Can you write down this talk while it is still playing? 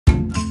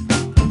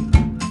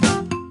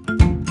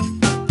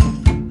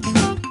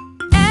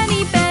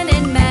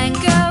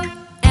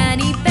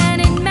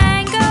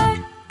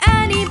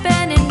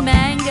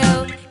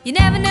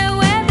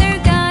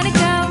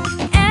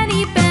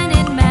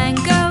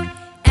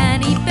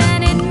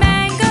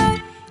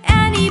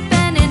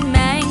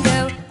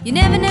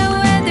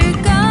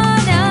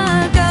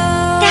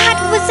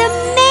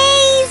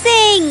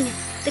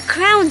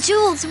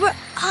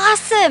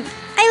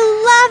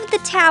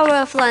Tower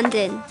of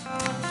London.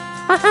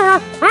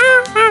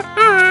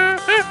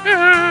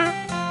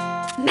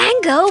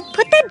 Mango,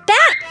 put that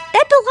back!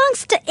 That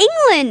belongs to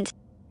England!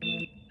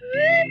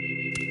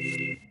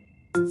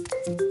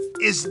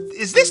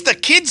 Is this the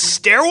kids'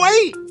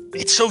 stairway?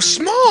 It's so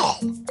small.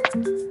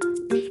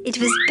 It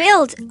was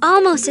built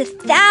almost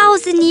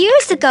 1,000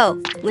 years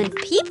ago, when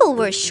people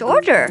were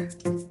shorter.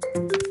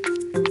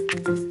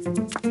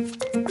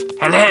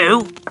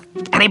 Hello?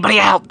 Anybody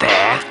out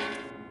there?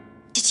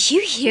 Did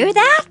you hear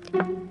that?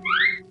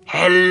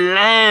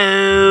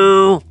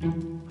 Hello?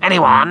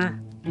 Anyone?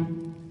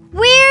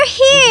 We're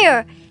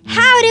here!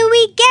 How do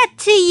we get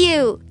to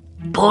you?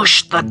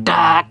 Push the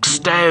dark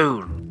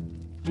stone.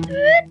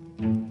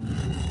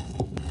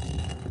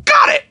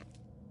 Got it!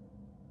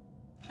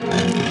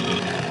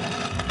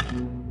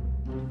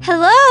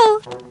 Hello?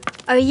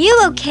 Are you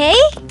okay?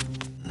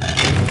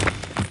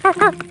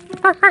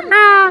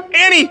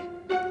 Annie!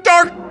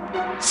 Dark!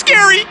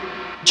 Scary!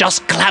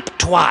 Just clap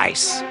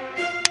twice.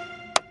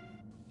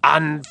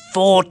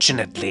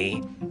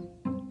 Unfortunately,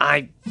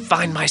 I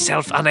find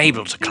myself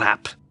unable to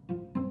clap.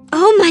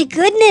 Oh my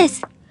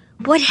goodness!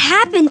 What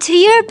happened to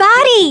your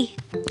body?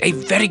 A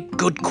very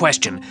good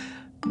question.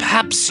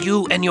 Perhaps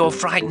you and your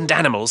frightened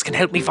animals can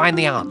help me find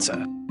the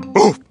answer.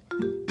 Oh!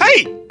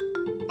 Hey!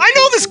 I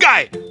know this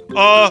guy!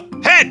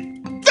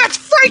 Head! That's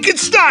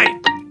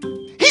Frankenstein!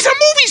 He's a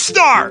movie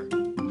star!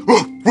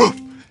 Woof, woof.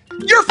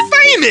 You're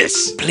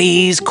famous!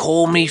 Please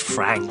call me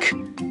Frank.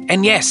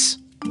 And yes,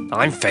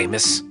 I'm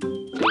famous.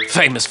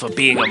 Famous for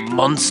being a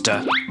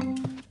monster.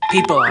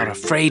 People are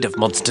afraid of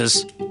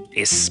monsters,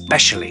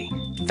 especially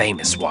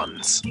famous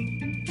ones.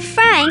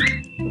 Frank,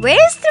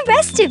 where's the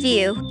rest of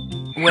you?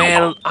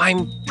 Well,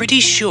 I'm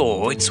pretty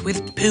sure it's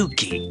with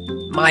Pookie,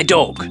 my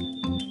dog.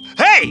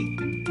 Hey!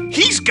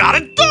 He's got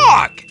a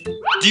dog!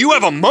 Do you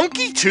have a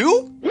monkey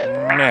too?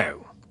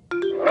 No.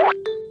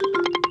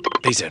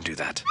 Please don't do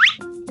that.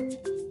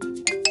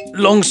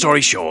 Long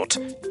story short,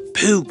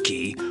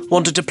 Pookie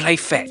wanted to play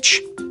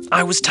fetch.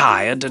 I was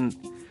tired and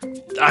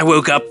I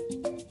woke up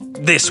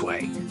this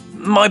way.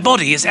 My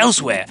body is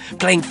elsewhere,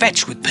 playing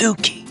fetch with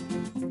Pookie.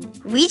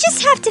 We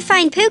just have to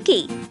find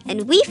Pookie,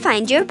 and we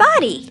find your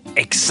body.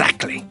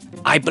 Exactly.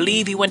 I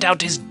believe he went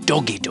out his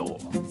doggy door.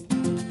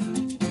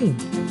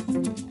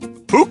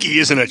 Pookie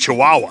isn't a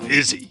chihuahua,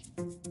 is he?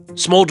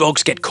 Small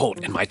dogs get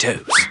caught in my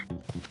toes.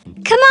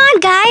 Come on,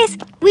 guys!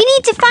 We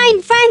need to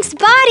find Frank's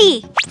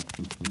body!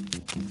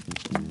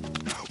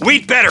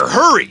 We'd better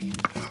hurry!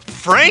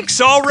 Frank's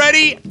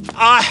already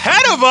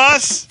ahead of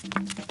us!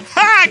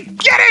 Ha!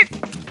 Get it?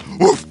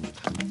 Woof.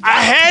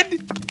 Ahead!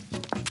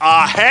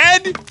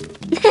 Ahead!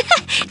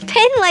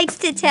 Pen likes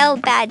to tell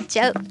bad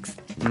jokes.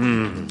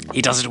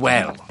 He does it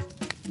well.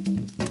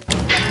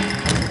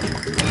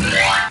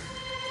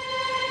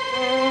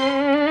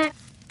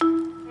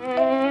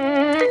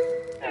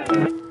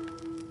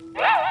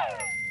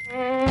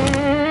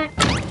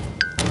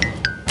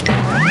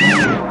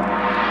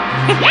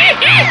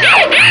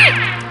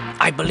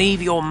 I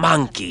believe your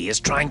monkey is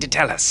trying to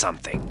tell us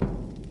something.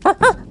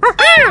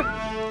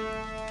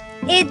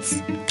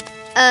 It's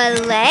a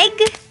leg?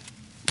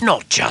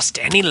 Not just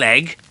any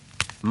leg.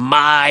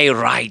 My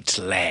right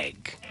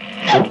leg.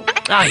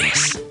 Ah,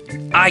 yes.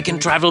 I can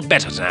travel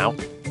better now.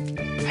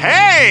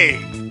 Hey!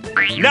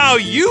 Now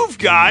you've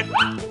got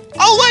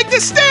a leg to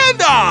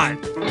stand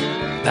on!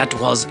 That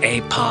was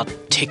a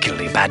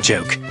particularly bad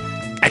joke.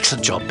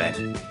 Excellent job,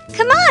 Ben.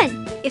 Come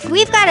on! If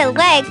we've got a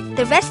leg,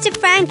 the rest of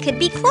Frank could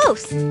be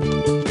close.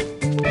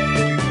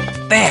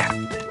 There.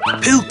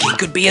 Pookie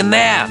could be in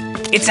there.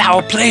 It's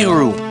our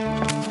playroom.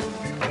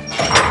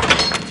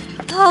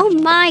 Oh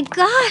my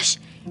gosh!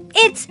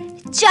 It's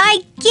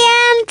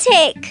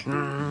gigantic!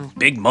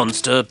 Big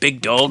monster,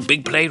 big dog,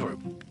 big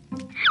playroom.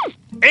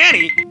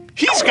 Annie,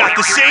 he's got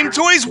the same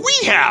toys we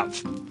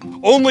have,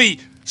 only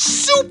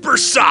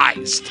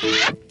supersized.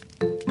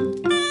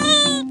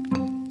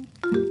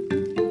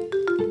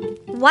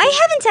 Why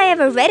haven't I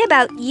ever read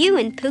about you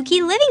and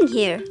Pookie living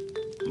here?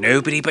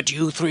 Nobody but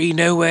you three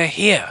know we're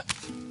here.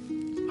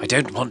 I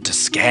don't want to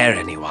scare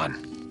anyone.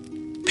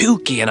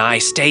 Pookie and I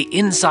stay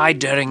inside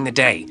during the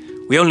day.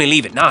 We only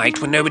leave at night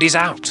when nobody's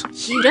out.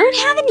 You don't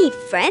have any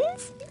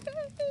friends?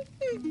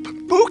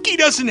 Pookie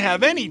doesn't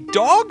have any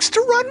dogs to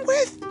run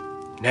with?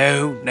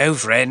 No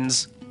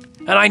friends.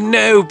 And I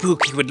know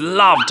Pookie would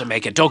love to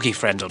make a doggy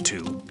friend or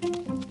two.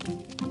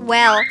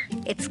 Well,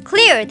 it's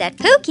clear that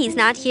Pookie's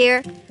not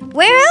here.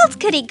 Where else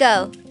could he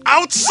go?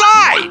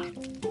 Outside!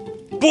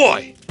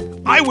 Boy,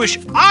 I wish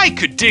I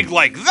could dig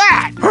like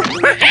that!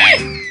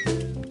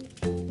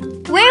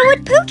 Where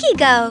would Pookie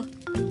go?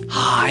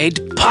 Hyde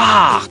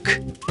Park.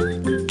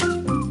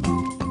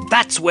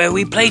 That's where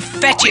we play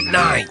fetch at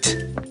night.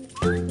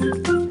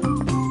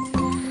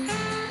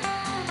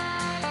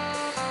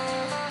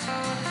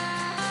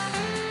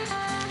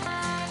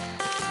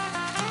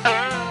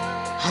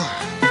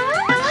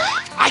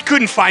 I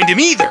couldn't find him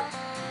either.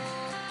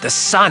 The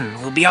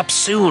sun will be up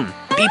soon.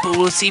 People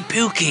will see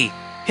Pookie.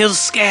 He'll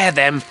scare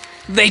them.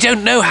 They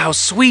don't know how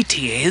sweet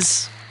he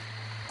is.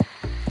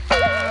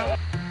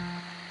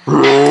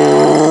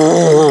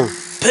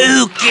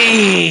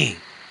 Pookie!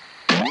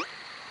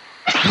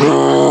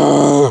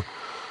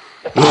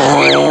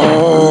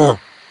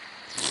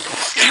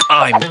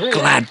 I'm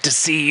glad to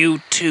see you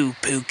too,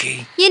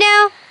 Pookie. You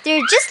know,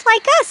 they're just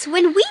like us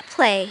when we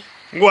play.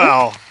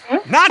 Well,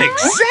 not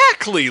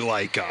exactly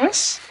like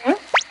us.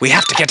 We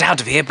have to get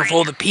out of here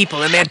before the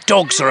people and their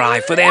dogs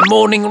arrive for their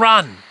morning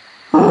run.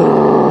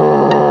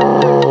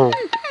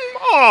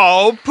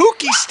 Oh,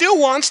 Pookie still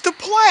wants to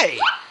play.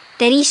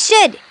 Then he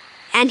should.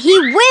 And he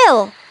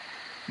will.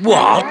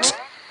 What?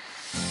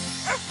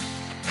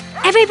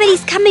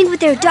 Everybody's coming with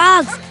their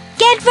dogs.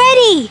 Get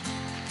ready.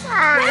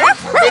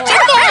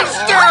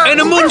 And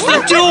amongst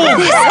the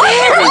dogs!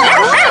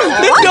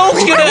 The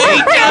dog's gonna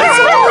eat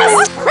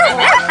us!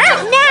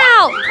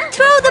 Now,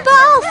 throw the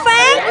ball,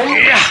 Frank.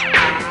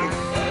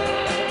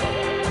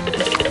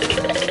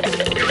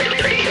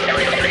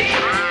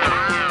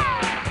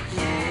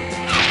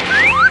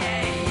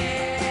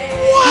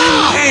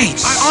 Hey,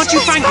 aren't you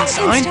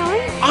Frankenstein?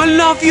 I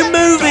love your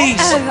movies!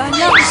 Oh, I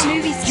love his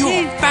movies too.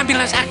 You're a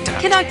fabulous actor.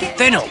 Can I get...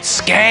 They're not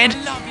scared.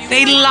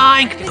 They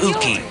like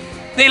Pookie.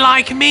 They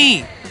like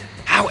me.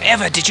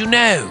 However, did you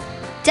know?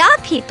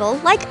 Dog people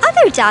like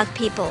other dog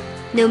people,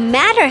 no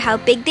matter how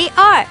big they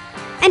are.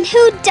 And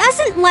who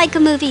doesn't like a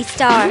movie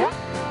star?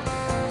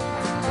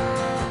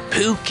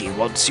 Pookie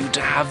wants you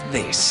to have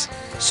this,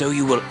 so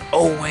you will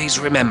always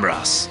remember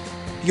us.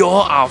 You're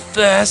our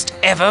first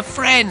ever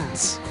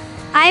friends.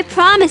 I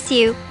promise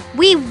you,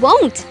 we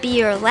won't be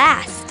your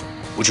last.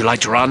 Would you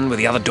like to run with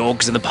the other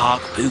dogs in the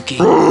park, Pookie?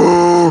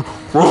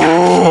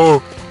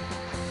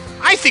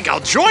 I think I'll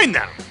join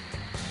them.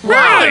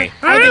 Why?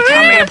 Are they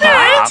coming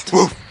apart?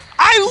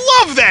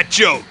 I love that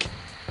joke.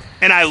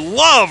 And I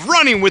love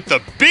running with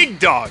the big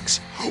dogs.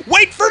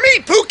 Wait for me,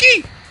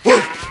 Pookie.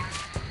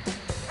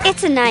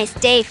 It's a nice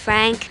day,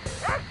 Frank.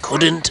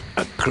 Couldn't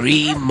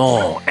agree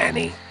more,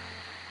 Annie.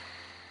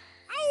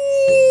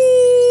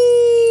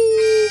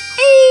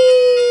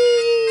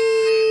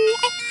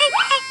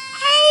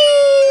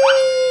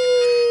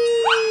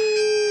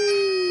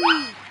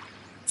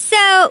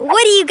 So,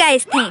 what do you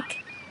guys think?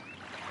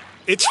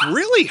 It's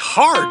really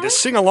hard to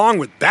sing along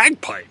with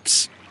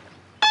bagpipes.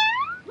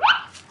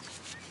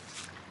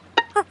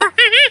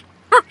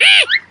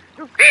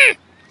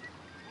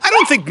 I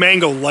don't think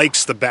Mango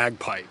likes the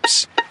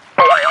bagpipes.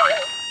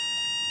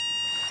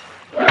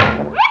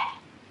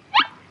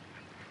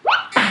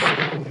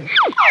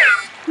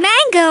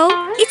 Mango,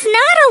 it's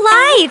not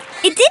alive.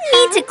 It didn't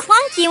mean to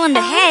clunk you on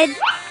the head.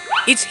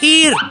 It's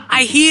here.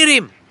 I hear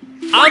him.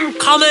 I'm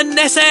coming,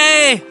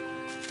 Nessie.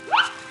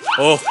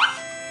 Oh,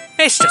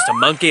 it's just a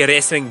monkey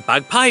racing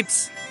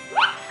bagpipes.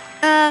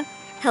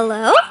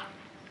 Hello?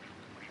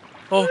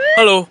 Oh,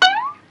 hello.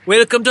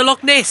 Welcome to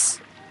Loch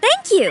Ness.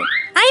 Thank you.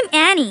 I'm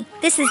Annie.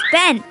 This is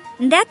Ben.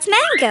 And that's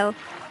Mango.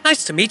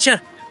 Nice to meet you.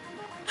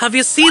 Have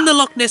you seen the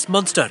Loch Ness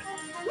Monster?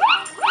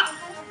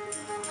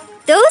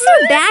 Those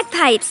are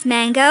bagpipes,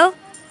 Mango.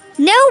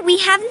 No, we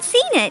haven't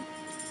seen it.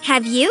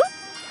 Have you?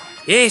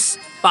 Yes,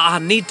 but I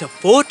need to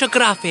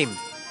photograph him.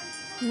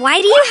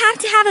 Why do you have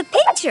to have a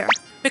picture?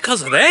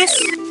 Because of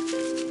this.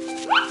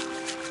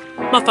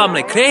 My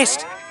family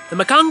crest, the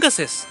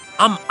McAnguses.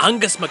 I'm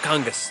Angus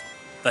McAngus,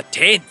 the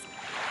 10th.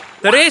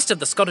 The rest of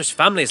the Scottish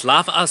families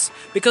laugh at us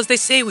because they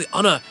say we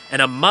honour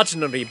an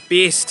imaginary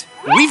beast.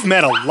 We've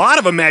met a lot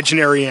of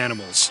imaginary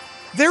animals.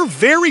 They're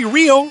very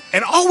real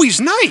and always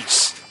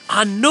nice.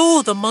 I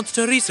know the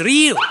monster is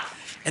real,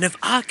 and if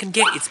I can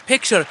get its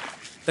picture,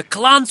 the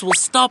clans will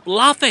stop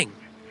laughing.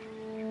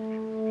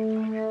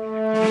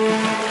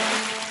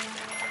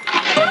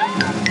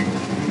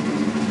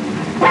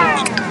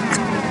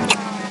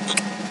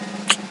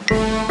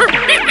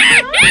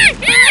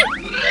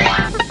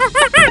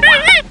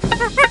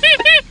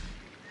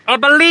 I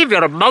believe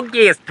your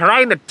monkey is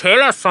trying to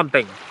tell us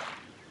something.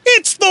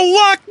 It's the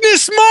Loch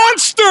Ness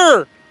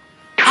Monster!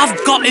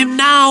 I've got him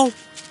now.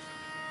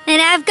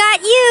 And I've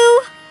got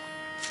you.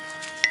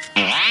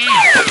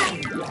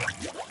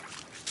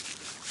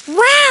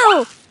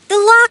 Wow! The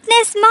Loch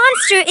Ness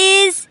Monster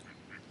is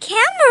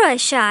camera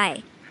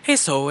shy.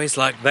 It's always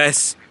like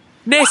this.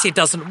 Nessie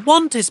doesn't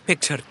want his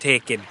picture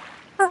taken.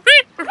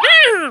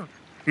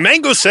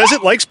 Mango says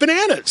it likes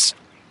bananas.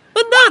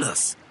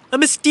 Bananas? A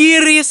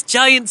mysterious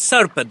giant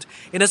serpent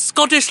in a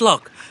Scottish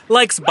loch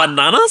likes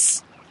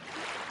bananas?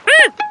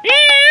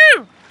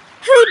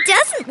 Who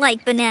doesn't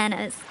like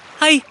bananas?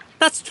 Aye,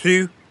 that's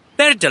true.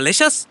 They're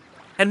delicious.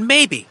 And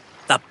maybe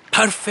the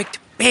perfect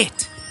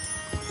bait.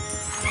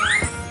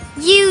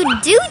 You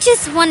do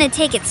just want to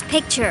take its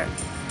picture.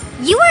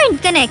 You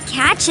aren't gonna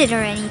catch it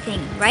or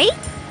anything, right?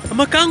 A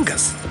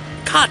McAngus?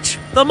 Catch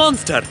the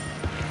monster?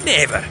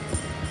 Never.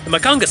 The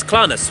McAngus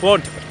clan has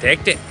sworn to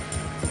protect it.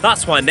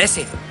 That's why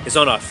Nessie is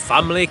on our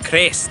family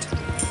crest.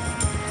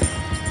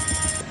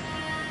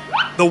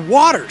 The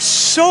water's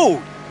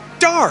so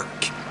dark.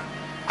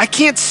 I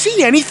can't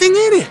see anything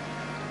in it.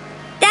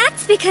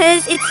 That's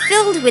because it's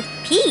filled with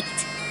peat.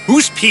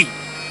 Who's Pete?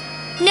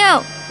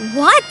 No,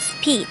 what's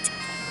peat?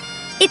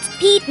 It's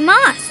peat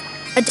moss,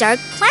 a dark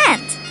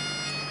plant.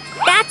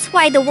 That's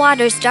why the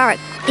water's dark.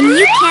 and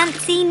you can't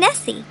see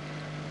Nessie.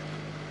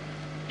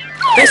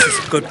 This is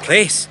a good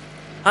place.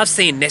 I've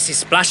seen Nessie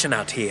splashing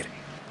out here.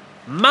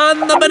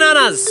 Man the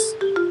bananas!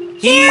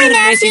 Here,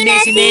 Nessie,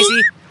 Nessie,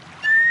 Nessie.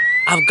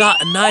 I've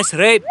got a nice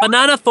ripe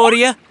banana for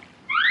you.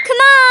 Come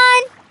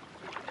on!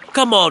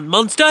 Come on,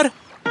 monster.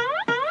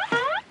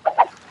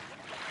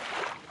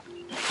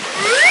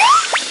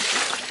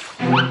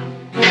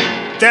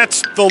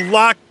 That's the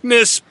Loch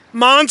Ness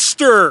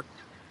Monster.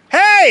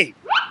 Hey!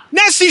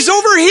 Nessie's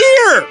over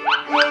here!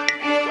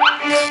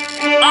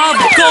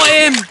 I've got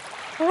him!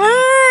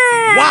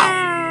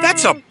 Wow,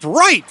 that's a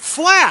bright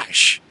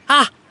flash.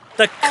 Ah,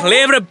 the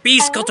clever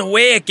beast got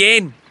away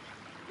again.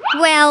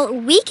 Well,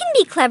 we can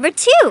be clever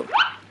too.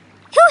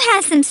 Who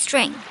has some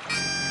string?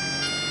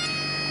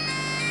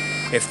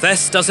 If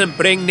this doesn't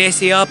bring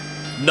Nessie up,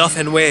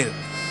 nothing will.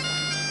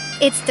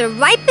 It's the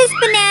ripest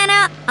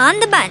banana on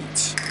the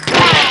bunch.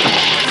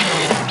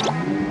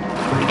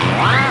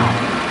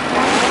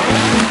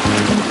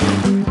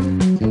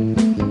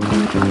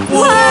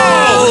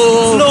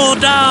 Whoa! Slow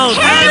down!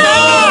 Hang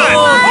on!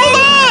 Hold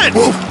on!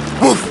 Woof,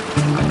 woof.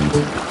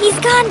 He's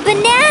gone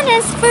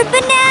bananas for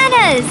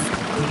bananas.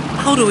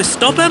 How do we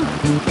stop him?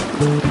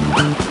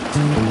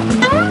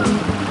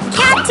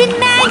 Captain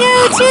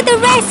Mango to the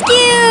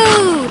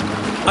rescue!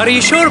 Are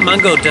you sure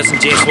Mango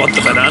doesn't just want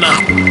the banana?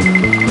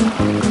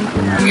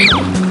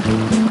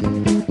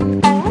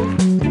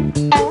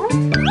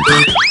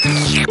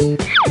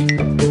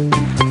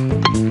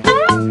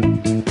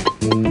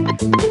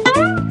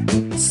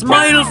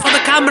 Smile for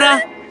the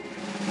camera.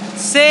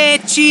 Say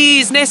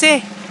cheese,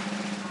 Nessie.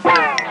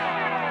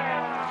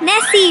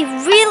 Nessie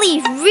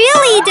really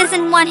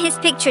doesn't want his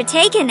picture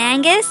taken,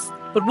 Angus.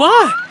 But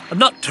why? I'm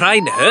not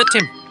trying to hurt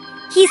him.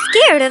 He's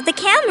scared of the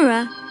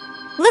camera.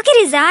 Look at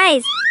his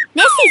eyes.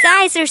 Nessie's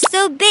eyes are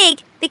so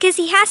big because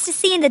he has to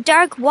see in the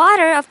dark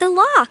water of the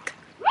loch.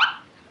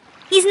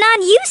 He's not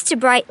used to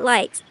bright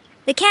lights.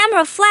 The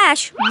camera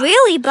flash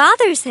really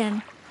bothers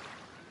him.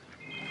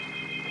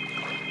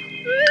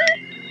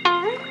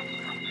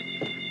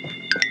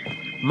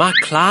 My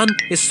clan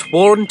is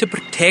sworn to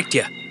protect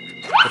you.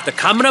 If the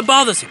camera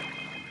bothers you,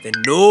 then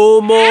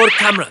no more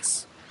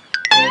cameras.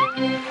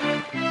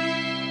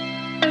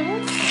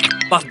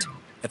 But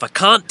if I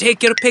can't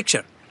take your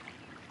picture,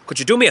 could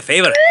you do me a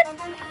favor?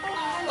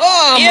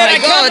 Oh my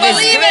God, it's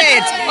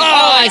great!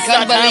 Oh, I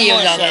can't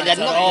believe that.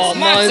 Oh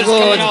my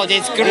God,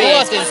 it's great.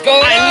 What is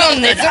going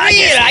on? It's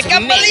real. I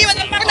can't believe it.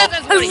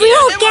 A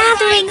real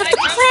gathering of the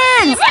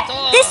clans.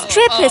 This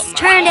trip has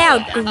turned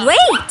out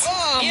great.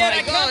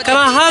 Can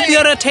I have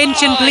your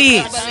attention,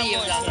 please?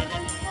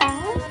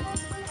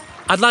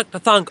 I'd like to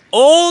thank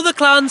all the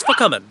clans for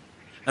coming.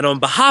 And on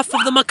behalf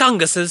of the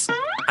Makangases,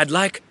 I'd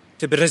like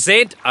to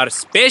present our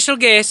special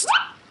guest,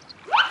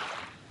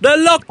 the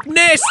Loch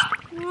Ness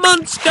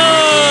Monster!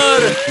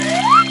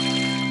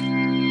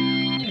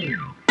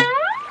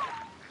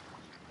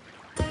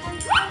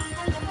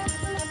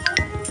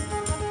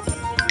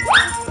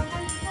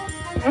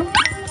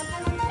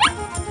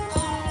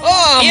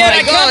 Oh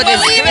my God,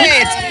 it's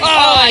great!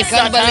 Oh, I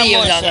can't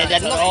believe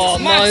that. Oh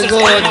my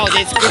God,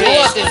 it's great.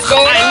 What is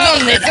going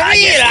on? It's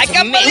real. I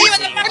can't believe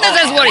it. The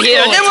brothers were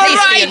here. They were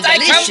right. I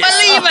can't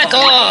believe it.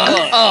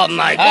 Oh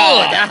my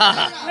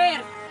God.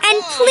 And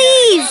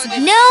please,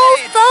 no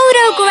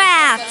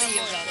photographs.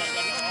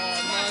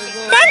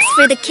 Thanks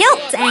for the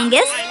kilt,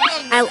 Angus.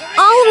 I'll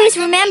always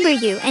remember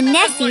you and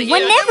Nessie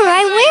whenever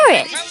I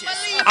wear it.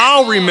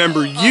 I'll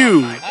remember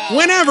you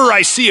whenever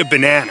I see a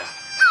banana.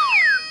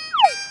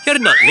 You're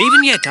not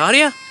leaving yet, are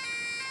you?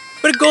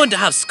 We're going to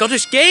have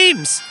Scottish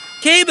games,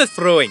 cable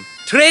throwing,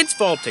 trench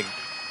vaulting,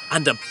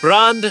 and a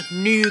brand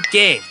new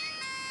game.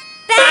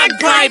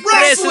 Bagpipe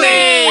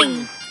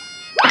wrestling!